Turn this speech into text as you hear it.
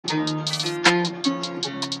Howdy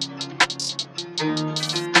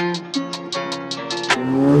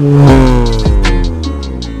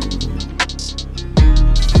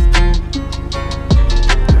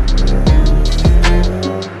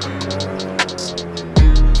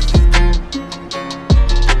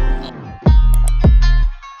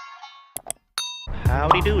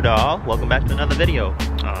do, doll. Welcome back to another video.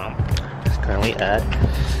 It's currently at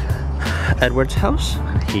Edward's house.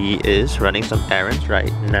 He is running some errands right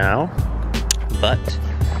now, but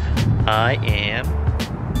I am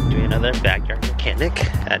doing another backyard mechanic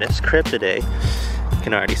at his crib today. You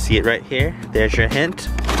can already see it right here. There's your hint,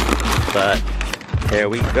 but here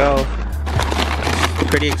we go.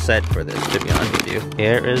 Pretty excited for this, to be honest with you.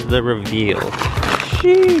 Here is the reveal.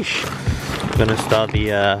 Sheesh. I'm gonna install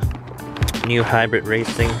the new hybrid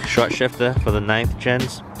racing short shifter for the 9th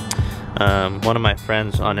gens. One of my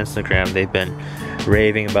friends on Instagram, they've been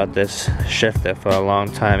raving about this shifter for a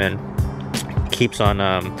long time and keeps on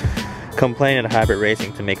complaining to hybrid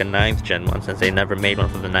racing to make a 9th gen one, since they never made one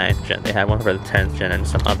for the 9th gen. They had one for the 10th gen and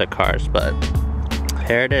some other cars, but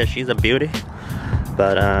here it is. She's a beauty.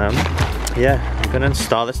 But yeah, I'm gonna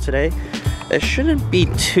install this today. It shouldn't be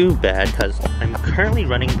too bad because I'm currently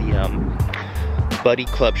running the Buddy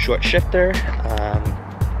Club short shifter.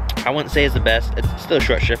 I wouldn't say it's the best. It's still a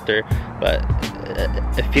short shifter, but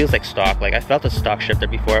it feels like stock. Like, I felt a stock shifter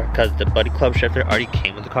before because the Buddy Club shifter already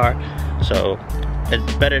came with the car. So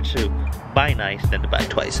it's better to buy nice than to buy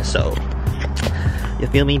twice. So you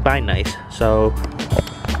feel me? Buy nice. So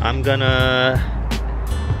I'm gonna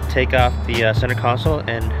take off the center console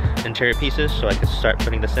and interior pieces so I can start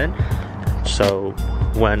putting this in. So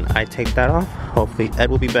when I take that off, hopefully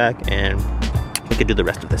Ed will be back and we could do the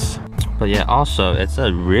rest of this. But yeah, also it's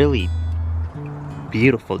a really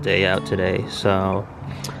beautiful day out today, so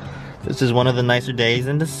this is one of the nicer days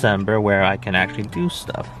in December where I can actually do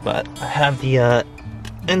stuff. But I have the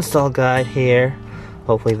install guide here.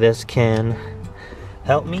 Hopefully this can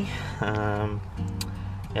help me. Yeah,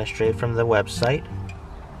 straight from the website.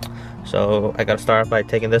 So I gotta start by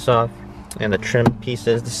taking this off and the trim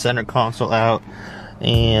pieces, the center console out,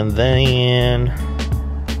 and then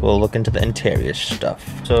we'll look into the interior stuff.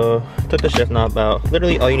 So I took the shift knob out.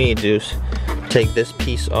 Literally all you need to do is take this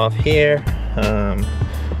piece off here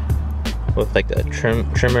with like a trim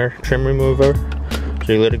remover.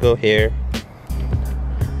 So you let it go here,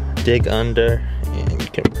 dig under, and you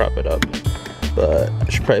can prop it up. But I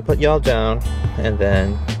should probably put y'all down, and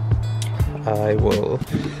then I will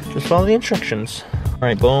just follow the instructions. All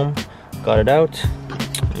right, boom, got it out.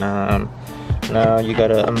 Now you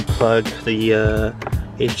gotta unplug the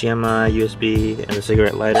HDMI, USB, and the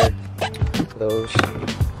cigarette lighter. Those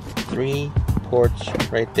 3 ports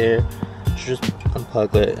right there. Just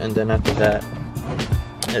unplug it, and then after that,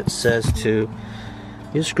 it says to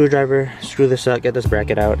use a screwdriver, screw this out, get this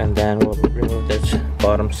bracket out, and then we'll remove this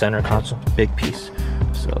bottom center console, big piece.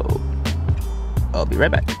 So I'll be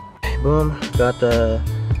right back. Boom, got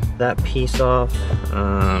that piece off.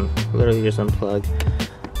 Literally just unplug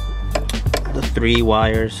the 3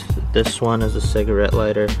 wires. This one is the cigarette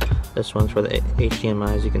lighter, this one's for the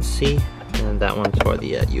HDMI, as you can see, and that one's for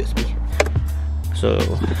the USB. So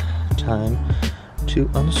time to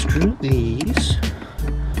unscrew these.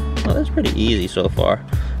 Well, that's pretty easy so far.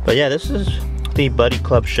 But yeah, this is the Buddy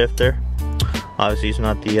Club shifter. Obviously it's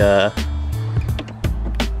not the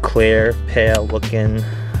clear, pale looking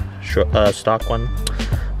stock one,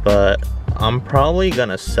 but I'm probably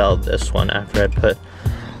gonna sell this one after I put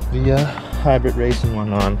the hybrid racing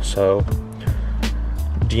one on. So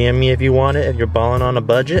DM me if you want it, if you're balling on a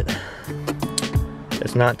budget.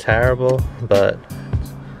 It's not terrible, but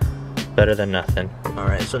it's better than nothing. All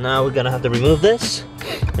right, so now we're gonna have to remove this,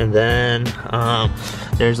 and then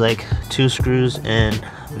there's like 2 screws in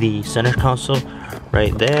the center console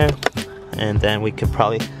right there, and then we could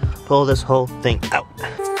probably pull this whole thing out.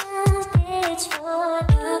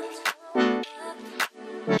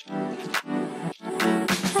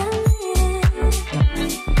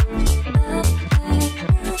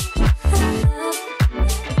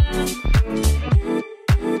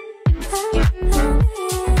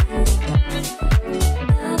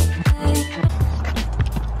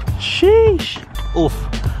 Sheesh. Oof.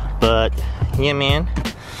 But yeah, man,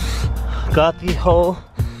 got the whole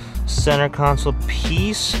center console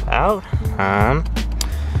piece out.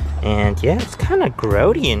 And yeah, it's kind of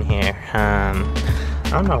grody in here. I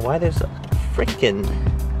don't know why there's a freaking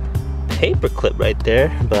paper clip right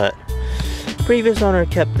there, but previous owner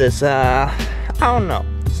kept this, I don't know,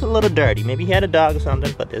 it's a little dirty. Maybe he had a dog or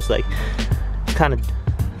something, but there's like kind of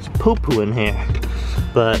poo-poo in here.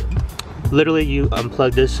 But literally you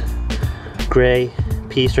unplug this gray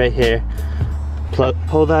piece right here,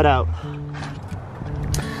 pull that out,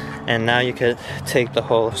 and now you could take the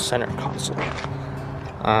whole center console,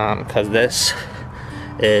 because this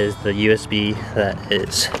is the USB that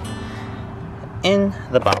is in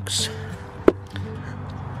the box.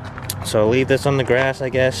 So leave this on the grass, I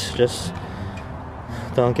guess, just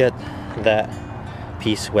don't get that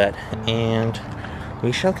piece wet, and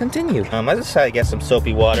we shall continue. I just decided to get some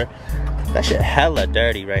soapy water. That shit hella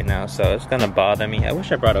dirty right now, so it's gonna bother me. I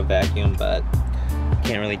wish I brought a vacuum, but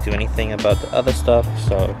can't really do anything about the other stuff,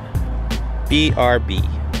 so BRB.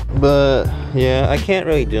 But yeah, I can't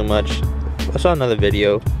really do much. I saw another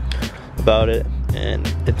video about it, and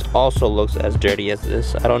it also looks as dirty as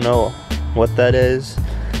this. I don't know what that is.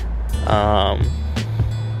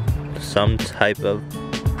 Some type of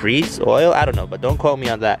grease, oil, I don't know, but don't quote me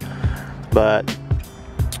on that. But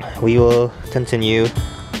we will continue,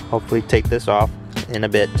 hopefully take this off in a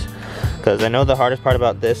bit, because I know the hardest part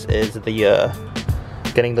about this is the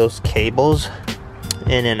getting those cables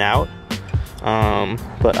in and out.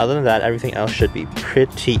 But other than that, everything else should be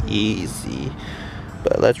pretty easy.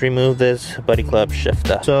 But let's remove this Buddy Club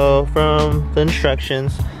shifter. So from the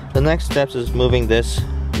instructions, the next steps is moving this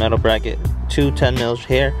metal bracket to 10 mils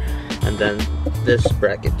here, and then this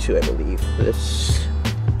bracket too, I believe. This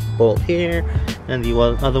bolt here, and the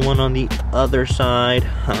other one on the other side.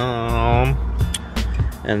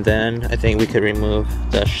 And then I think we could remove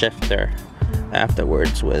the shifter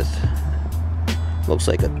afterwards with, looks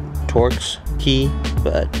like a Torx key,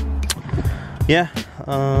 but yeah.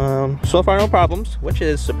 So far no problems, which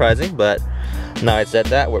is surprising, but now I said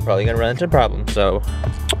that, we're probably gonna run into problems. So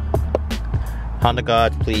Honda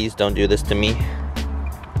gods, please don't do this to me.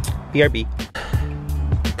 BRB.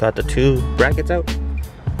 Got the two brackets out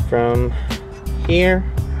from here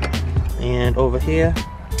and over here,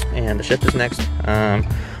 and the shifter's next.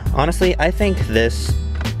 Honestly, I think this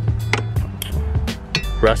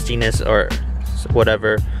rustiness or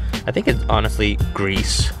whatever, I think it's honestly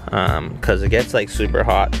grease, because it gets like super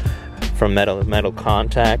hot from metal to metal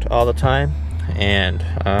contact all the time, and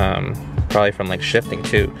probably from like shifting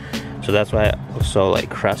too. So that's why it looks so like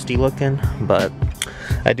crusty looking. But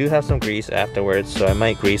I do have some grease afterwards, so I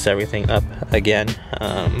might grease everything up again,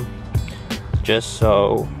 just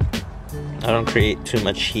so I don't create too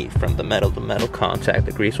much heat from the metal to metal contact.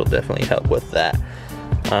 The grease will definitely help with that.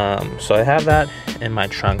 So I have that in my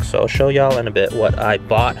trunk, so I'll show y'all in a bit what I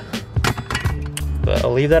bought. But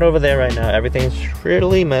I'll leave that over there right now. Everything's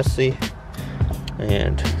really messy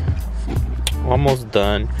and almost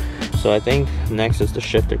done. So I think next is the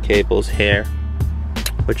shifter cables here,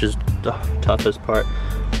 which is the toughest part.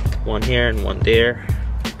 One here and one there.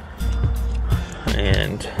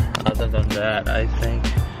 And other than that, I think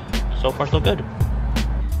so far so good.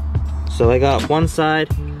 So I got one side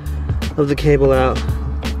of the cable out.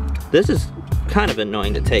 This is kind of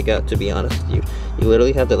annoying to take out, to be honest with you. You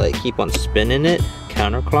literally have to like keep on spinning it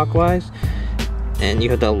counterclockwise, and you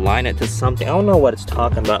have to align it to something. I don't know what it's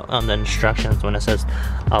talking about on the instructions when it says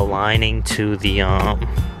aligning to the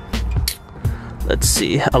let's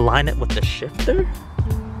see, align it with the shifter.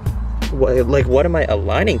 What am I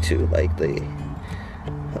aligning to? Like the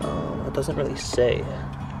it doesn't really say.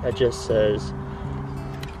 It just says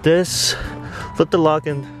this, flip the lock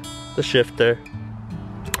in the shifter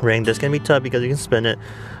ring. This can be tough because you can spin it.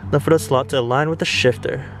 Look for the slot to align with the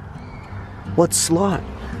shifter. What slot?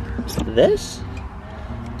 This?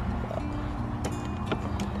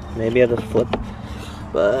 Maybe I just flip,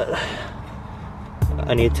 but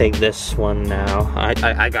I need to take this one now.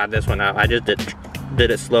 I got this one out. I just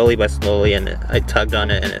did it slowly by slowly, and I tugged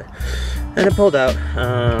on it, and it pulled out.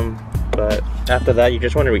 But after that, you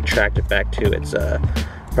just want to retract it back to its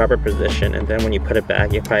proper position, and then when you put it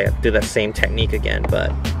back, you probably have to do that same technique again.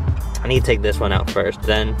 But I need to take this one out first,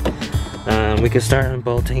 then we can start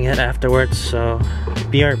unbolting it afterwards. So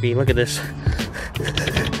BRB, look at this.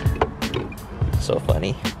 So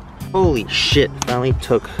funny. Holy shit, finally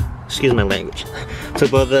took, excuse my language,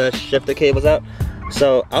 took both the shifter cables out.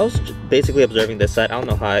 So I was basically observing this side. I don't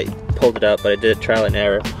know how I pulled it out, but I did trial and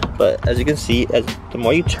error. But as you can see, the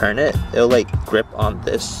more you turn it, it'll like grip on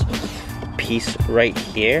this piece right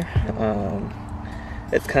here.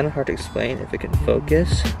 It's kind of hard to explain if it can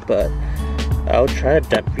focus, but I'll try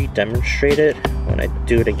to re-demonstrate it when I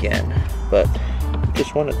do it again. But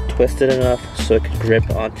just want to twist it enough so it can grip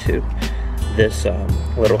onto this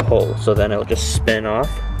little hole, so then it'll just spin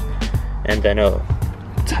off, and then it'll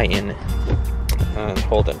tighten and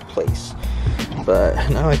hold in place. But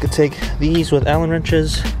now I could take these with Allen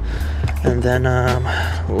wrenches, and then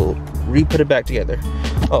we'll re-put it back together.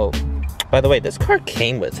 Oh, by the way, this car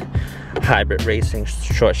came with hybrid racing,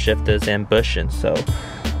 short shifters, and bushing. So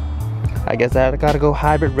I guess I gotta go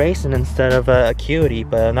hybrid racing instead of Acuity,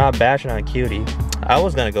 but I'm not bashing on Acuity. I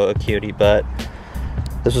was gonna go Acuity, but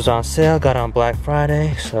this was on sale, got on Black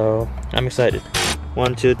Friday, so I'm excited.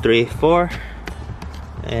 1, 2, 3, 4,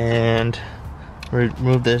 and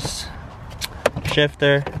remove this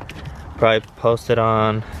shifter. Probably post it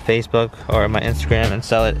on Facebook or my Instagram and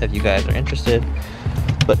sell it if you guys are interested.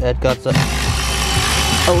 But Ed got some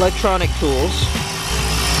electronic tools.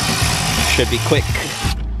 Should be quick.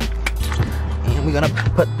 And we're gonna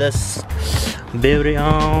put this beauty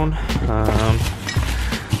on.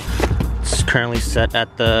 It's currently set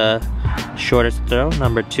at the shortest throw,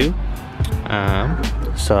 number 2.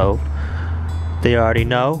 So they already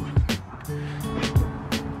know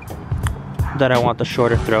that I want the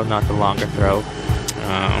shorter throw, not the longer throw.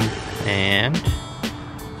 And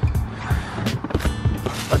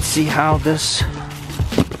let's see how this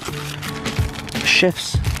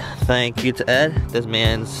shifts. Thank you to Ed. This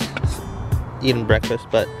man's eating breakfast,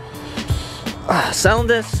 but selling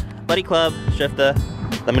this Buddy Club shifter.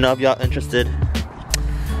 Let me know if y'all interested.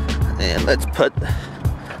 And let's put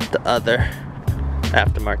the other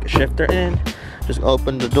aftermarket shifter in. Just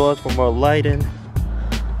open the doors for more lighting.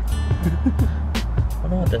 I don't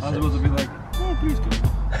know what this is. I was supposed to be like, oh, please do.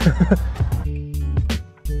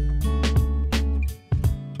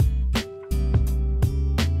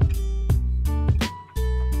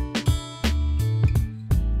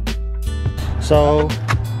 So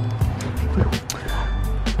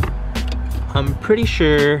I'm pretty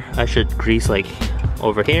sure I should grease like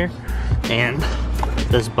over here and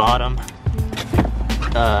this bottom.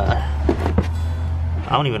 I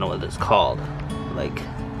don't even know what it's called. Like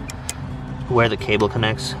where the cable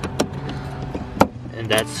connects, and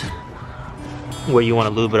that's where you want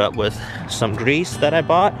to lube it up with some grease that I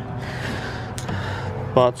bought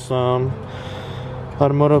some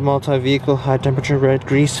automotive multi-vehicle high temperature red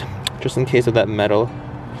grease, just in case of that metal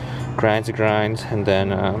grinds, and then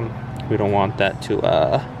we don't want that to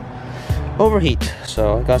overheat.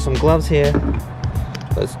 So I got some gloves here.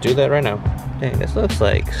 Let's do that right now. Dang, this looks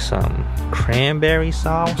like some cranberry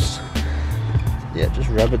sauce. Yeah, just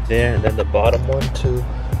rub it there, and then the bottom one too.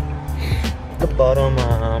 The bottom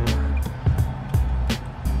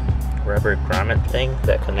rubber grommet thing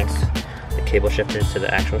that connects the cable shifters to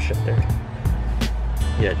the actual shifter.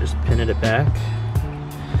 Yeah, just pin it back.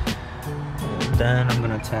 And then I'm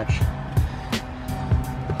gonna attach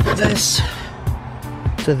this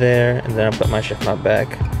to there, and then I'll put my shift knob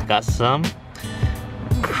back. Got some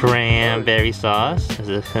cranberry sauce. Is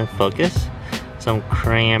this gonna focus? Some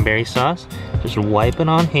cranberry sauce. Just wipe it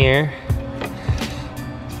on here.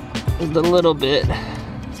 Just a little bit.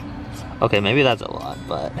 Okay, maybe that's a lot,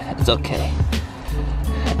 but it's okay.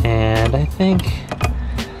 And I think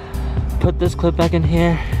put this clip back in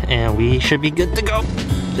here and we should be good to go.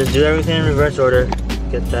 Just do everything in reverse order.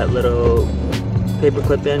 Get that little paper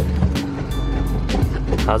clip in.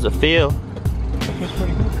 How's it feel? It feels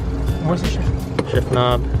pretty good. Where's the shift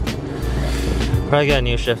knob? Probably get a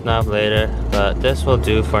new shift knob later, but this will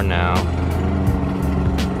do for now.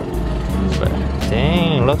 But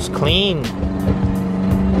dang, looks clean.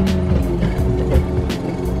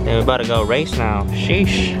 And we're about to go race now.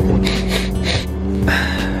 Sheesh.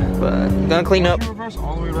 But I'm gonna clean up. Reverse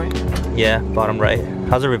all the way right? Yeah, bottom right.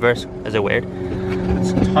 How's the reverse? Is it weird?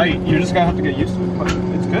 It's tight. You're just gonna have to get used to it, but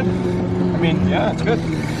it's good. I mean, yeah, it's good.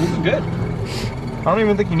 It's good. I don't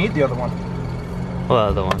even think you need the other one. What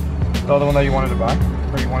other one? The other one that you wanted to buy,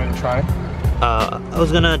 or you wanted to try? I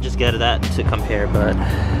was gonna just get that to compare, but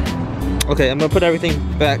okay, I'm gonna put everything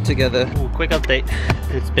back together. Ooh, quick update.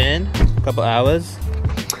 It's been a couple hours.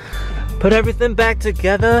 Put everything back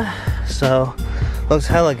together, so looks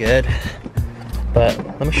hella good. But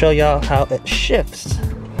let me show y'all how it shifts.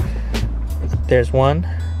 There's 1,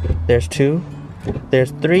 there's 2,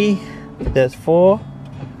 there's 3, there's 4,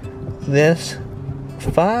 there's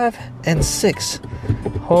 5, and 6.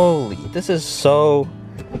 Holy, this is so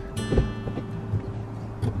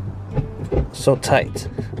tight.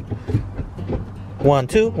 1,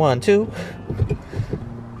 2, 1, 2.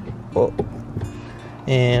 Oh.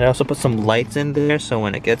 And I also put some lights in there, so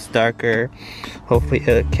when it gets darker, hopefully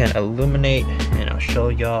it can illuminate, and I'll show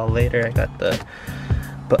y'all later. I got the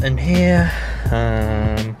button here.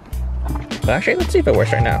 But actually, let's see if it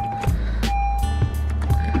works right now.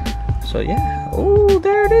 So yeah, oh,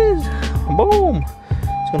 there it is. Boom.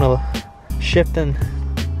 It's gonna shift in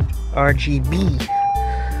RGB,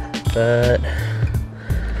 but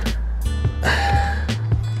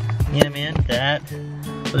yeah, man, that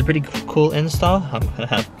was a pretty cool install. I'm gonna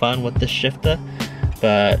have fun with this shifter,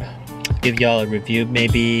 but give y'all a review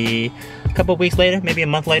maybe a couple weeks later, maybe a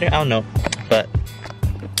month later, I don't know. But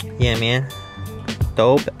yeah, man,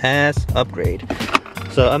 dope ass upgrade.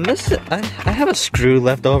 So I have a screw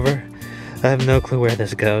left over. I have no clue where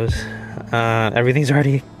this goes. Everything's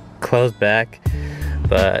already closed back,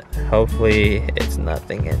 but hopefully it's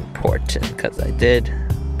nothing important because I did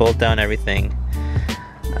bolt down everything.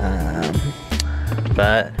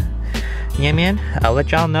 But yeah, man, I'll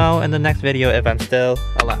let y'all know in the next video if I'm still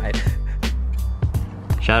alive.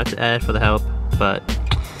 Shout out to Ed for the help, but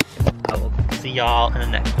I will see y'all in the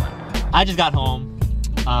next one. I just got home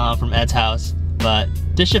from Ed's house, but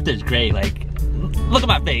this shifter is great. Like, look at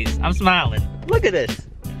my face, I'm smiling. Look at this,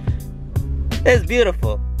 it's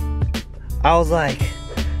beautiful. I was like,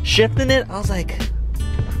 shifting it, I was like,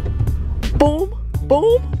 boom,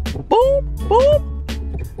 boom, boom, boom.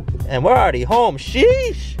 And we're already home,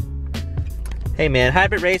 sheesh. Hey man,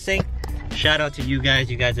 Hybrid Racing, shout out to you guys.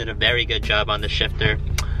 You guys did a very good job on the shifter.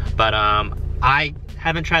 But I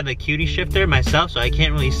haven't tried the Cutie shifter myself, so I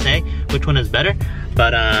can't really say which one is better.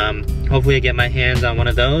 But hopefully I get my hands on one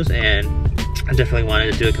of those, and I definitely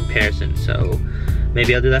wanted to do a comparison. So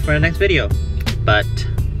maybe I'll do that for the next video. But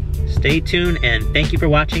stay tuned, and thank you for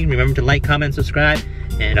watching. Remember to like, comment, subscribe,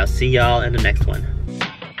 and I'll see y'all in the next one.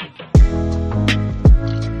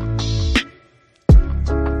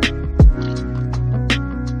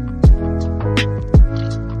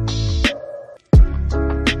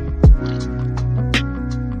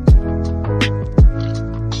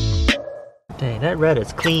 Dang, that red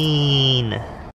is clean.